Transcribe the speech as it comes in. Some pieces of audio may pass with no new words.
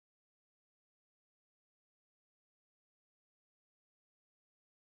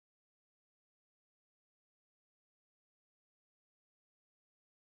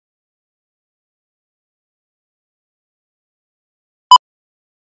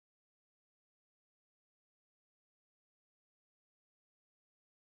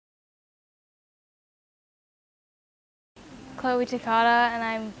Chloe Takata, and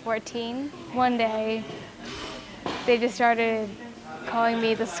I'm 14. One day, they just started calling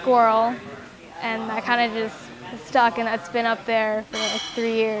me the squirrel, and that kind of just stuck, and that's been up there for like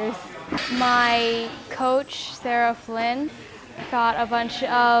 3 years. My coach, Sarah Flynn, got a bunch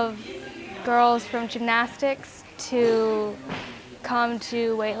of girls from gymnastics to come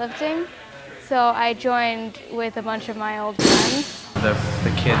to weightlifting, so I joined with a bunch of my old friends. The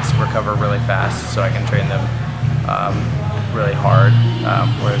kids recover really fast, so I can train them really hard,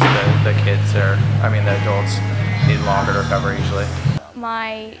 whereas the kids the adults need longer to recover usually.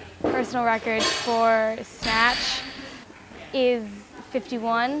 My personal record for snatch is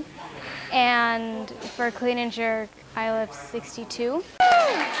 51, and for clean and jerk, I lift 62. Okay,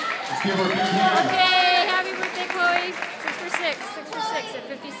 happy birthday, Chloe. 6 for 6 at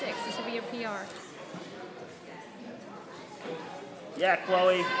 56. This will be a PR. Yeah,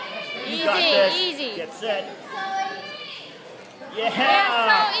 Chloe. Easy, got this. easy. Get set. Yeah,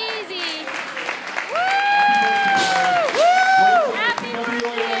 Yeah. so easy. Woo! Happy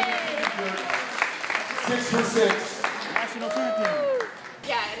birthday. 6 for 6. National champion.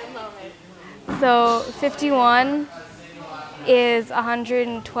 Yeah, in a moment. So 51 is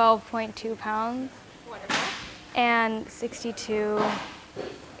 112.2 pounds, and 62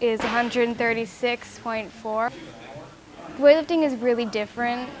 is 136.4. Weightlifting is really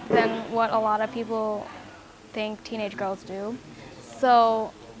different than what a lot of people think teenage girls do.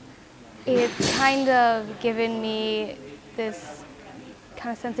 So it's kind of given me this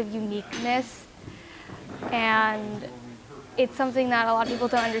kind of sense of uniqueness, and it's something that a lot of people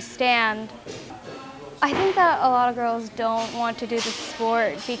don't understand. I think that a lot of girls don't want to do the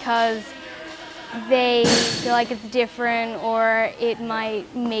sport because they feel like it's different, or it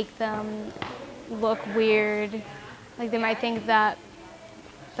might make them look weird. Like they might think that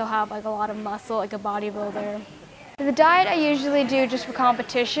they'll have like a lot of muscle, like a bodybuilder. The diet I usually do just for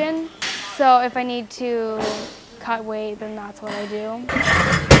competition. So if I need to cut weight, then that's what I do.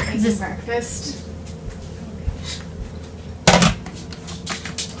 Is this breakfast?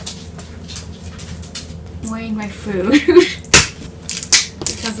 I'm weighing my food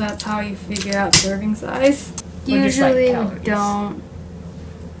because that's how you figure out serving size. Usually we don't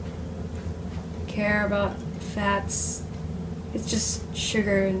care about fats. It's just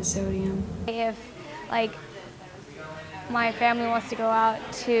sugar and sodium. If like my family wants to go out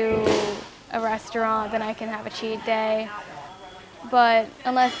to a restaurant, then I can have a cheat day. But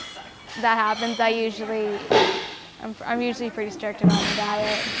unless that happens, I'm usually pretty strict about my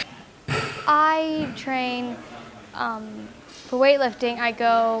diet. I train for weightlifting. I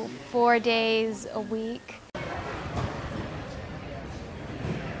go 4 days a week.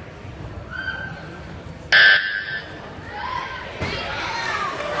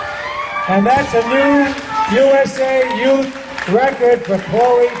 And that's a new USA Youth record for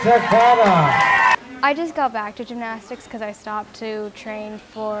Chloe Takata. I just got back to gymnastics because I stopped to train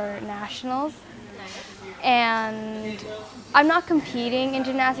for nationals. And I'm not competing in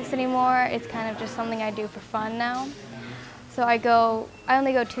gymnastics anymore. It's kind of just something I do for fun now. So I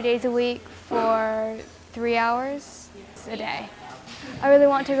only go 2 days a week for 3 hours a day. I really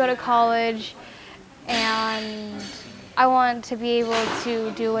want to go to college, and I want to be able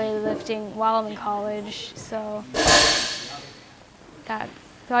to do weightlifting while I'm in college. So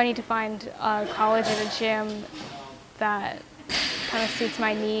I need to find a college and a gym that kind of suits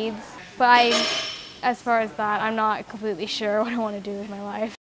my needs. But as far as that, I'm not completely sure what I want to do with my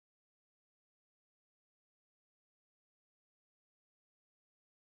life.